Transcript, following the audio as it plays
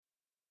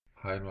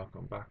Hi and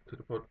welcome back to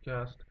the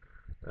podcast.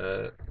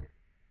 Uh,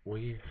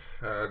 we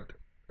had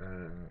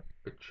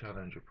a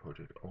challenger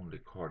project only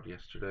card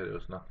yesterday. There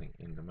was nothing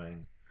in the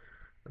main.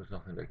 There was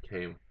nothing that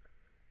came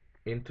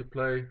into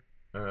play.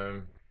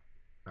 Um,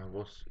 I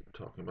was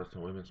talking about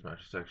some women's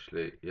matches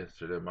actually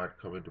yesterday. Might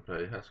come into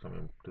play. It has come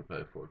into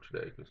play for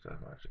today because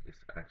that match is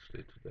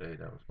actually today.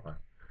 That was my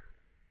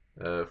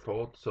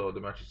fault. So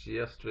the matches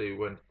yesterday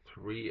went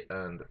 3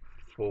 and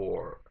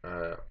 4.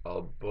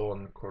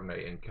 Albon,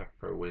 Cornet, and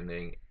Kepler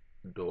winning.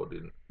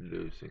 Dodin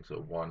losing,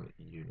 so 1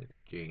 unit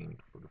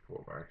gained for the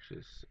 4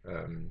 matches.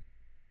 So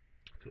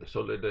a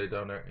solid day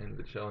down there in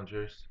the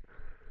challengers.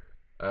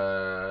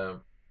 Uh,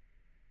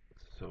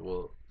 so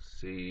we'll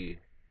see.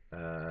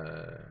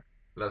 Uh,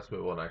 let's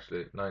move on.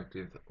 Actually,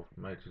 19th of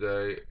May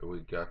today. We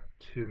got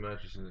 2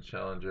 matches in the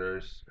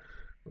challengers.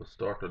 We'll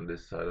start on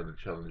this side, on the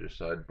challenger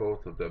side.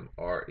 Both of them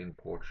are in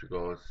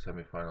Portugal.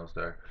 Semi-finals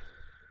there.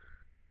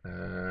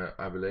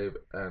 I believe,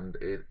 and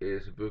it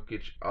is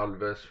Vukic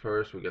Alves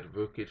first. We got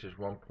Vukic as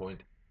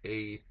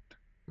 1.8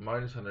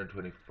 minus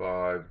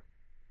 125,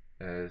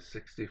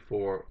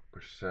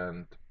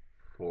 64%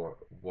 for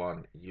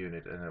 1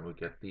 unit, and then we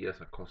get Diaz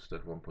Acosta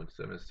at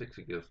 1.76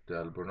 against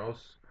Del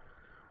Brunos.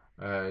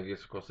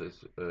 Diaz Acosta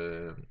is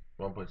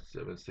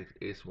 1.76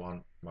 is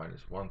 1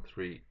 minus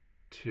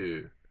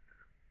 132.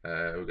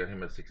 We got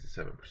him at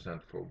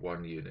 67% for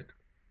 1 unit.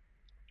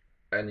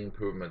 Any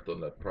improvement on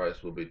that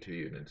price will be 2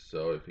 units.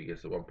 So if he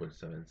gets a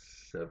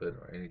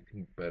 1.77 or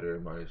anything better,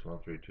 minus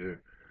 132,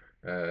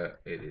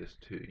 it is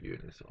 2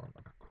 units on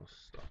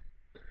Acosta.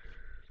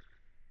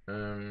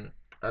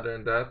 Other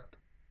than that,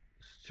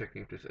 just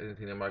checking if there's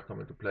anything that might come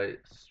into play.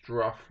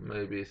 Struff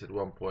maybe is at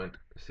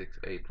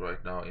 1.68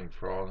 right now in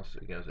France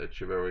against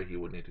Echeverry. He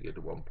would need to get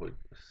to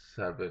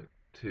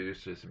 1.72,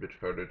 so it's a bit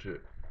further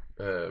to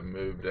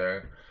move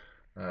there.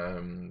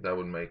 That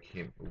would make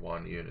him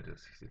 1 unit at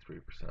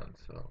 63%.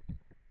 So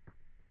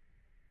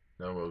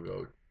now we'll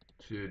go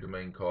to the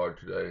main card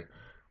today,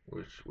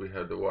 which we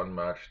had the one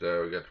match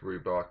there. We got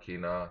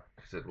Rybakina.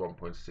 She's at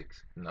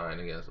 1.69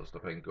 against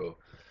Ostapenko.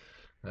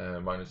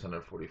 Minus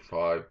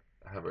 145.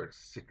 Have her at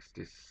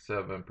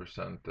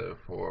 67%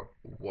 for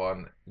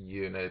 1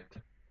 unit.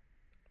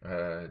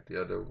 The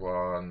other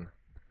one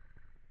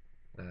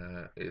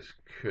is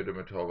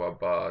Kudermetova,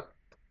 but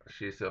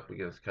she's up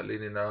against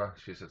Kalinina.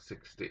 She's at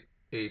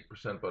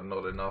 68%, but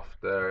not enough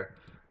there.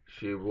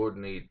 She would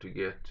need to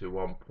get to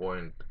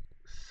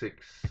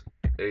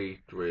 1.68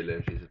 really,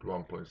 and she's at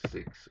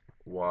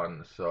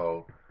 1.61.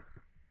 So,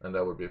 and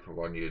that would be for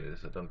 1 unit.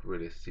 So I don't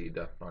really see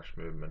that much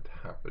movement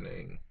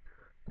happening.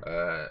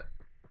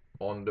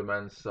 On the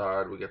men's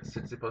side, we get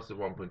Tsitsipas at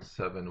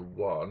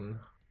 1.71.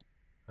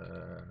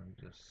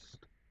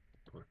 Just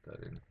put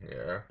that in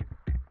here.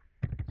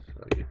 So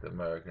I get the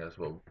American as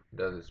well.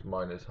 That is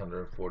minus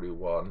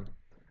 141.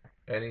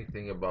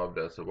 Anything above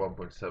that, so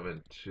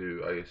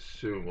 1.72, I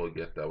assume we'll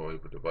get that when we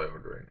put the buy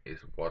order in, is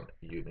 1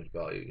 unit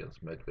value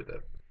against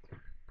Medvedev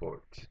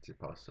for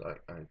Tsitsipas.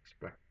 I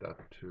expect that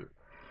to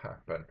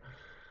happen.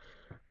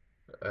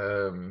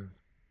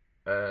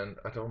 And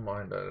I don't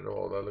mind that at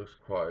all. That looks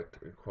quite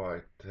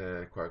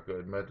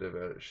good.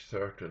 Medvedev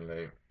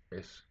certainly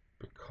is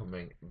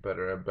becoming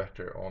better and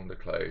better on the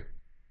clay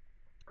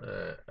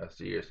as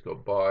the years go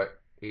by.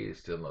 He is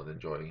still not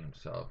enjoying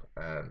himself,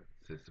 and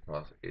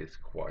Tsitsipas is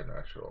quite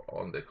natural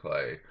on the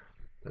clay.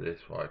 That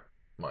is why it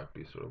might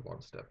be sort of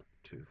one step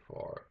too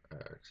far.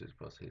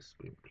 Tsitsipas has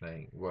been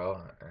playing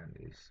well and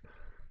is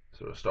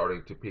sort of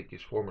starting to peak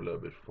his form a little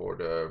bit for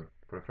the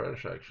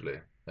French actually.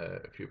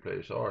 A few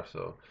players are,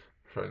 so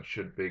French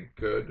should be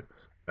good.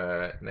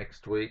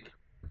 Next week,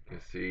 you can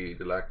see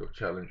the lack of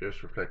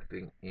challengers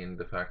reflecting in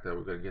the fact that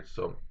we're going to get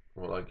some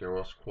Roland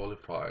Garros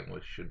qualifying,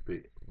 which should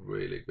be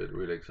really good,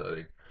 really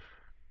exciting.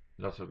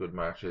 Lots of good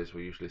matches.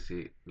 We usually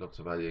see lots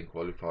of value in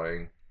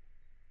qualifying.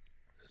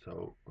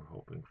 So we're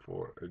hoping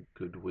for a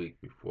good week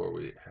before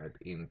we head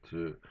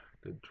into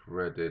the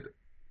dreaded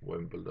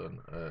Wimbledon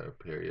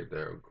period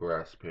there, or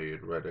grass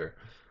period rather.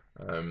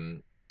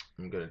 I'm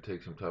going to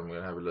take some time. I'm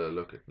going to have a little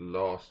look at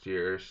last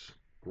year's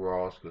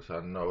grass because I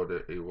know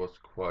that it was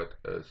quite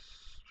a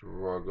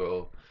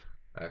struggle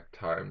at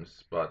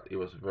times, but it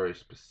was very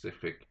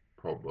specific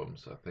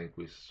problems. I think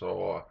we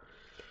saw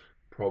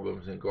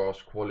problems in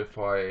grass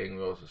qualifying.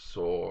 We also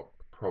saw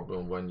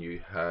problem when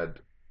you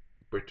had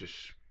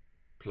British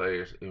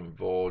players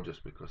involved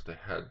just because they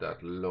had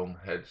that long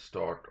head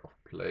start of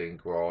playing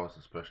grass,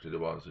 especially the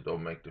ones who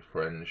don't make the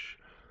French.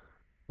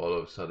 All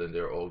of a sudden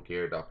they're all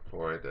geared up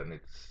for it, and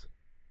it's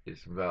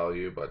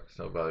value, but it's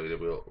not value that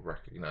we'll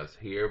recognize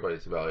here, but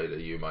it's value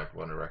that you might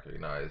want to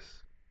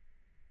recognize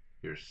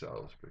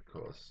yourselves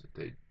because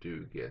they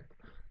do get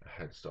a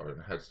head start, and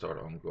a head start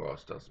on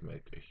grass does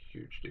make a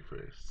huge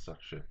difference. It's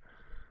such a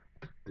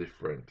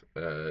different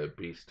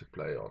beast to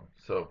play on.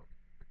 So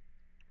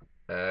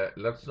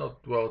let's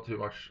not dwell too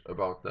much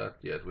about that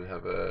yet. We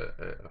have a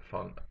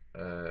fun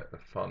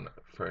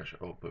French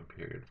Open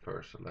period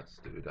first, so let's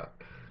do that.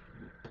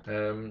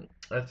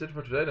 That's it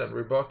for today then.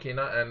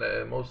 Rybakina,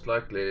 and most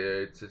likely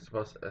it's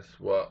us as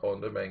well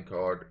on the main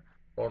card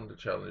on the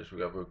challenge we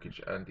got Vukic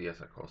and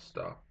Diaz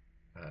Acosta,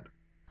 and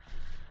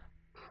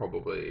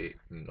probably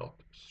not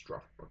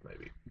Struff, but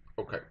maybe.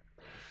 Okay,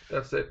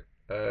 that's it.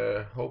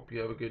 Hope you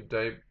have a good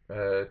day,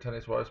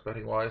 tennis wise,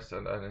 betting wise,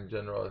 and in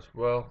general as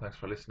well. Thanks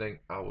for listening.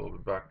 I will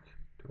be back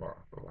tomorrow.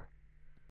 Bye bye.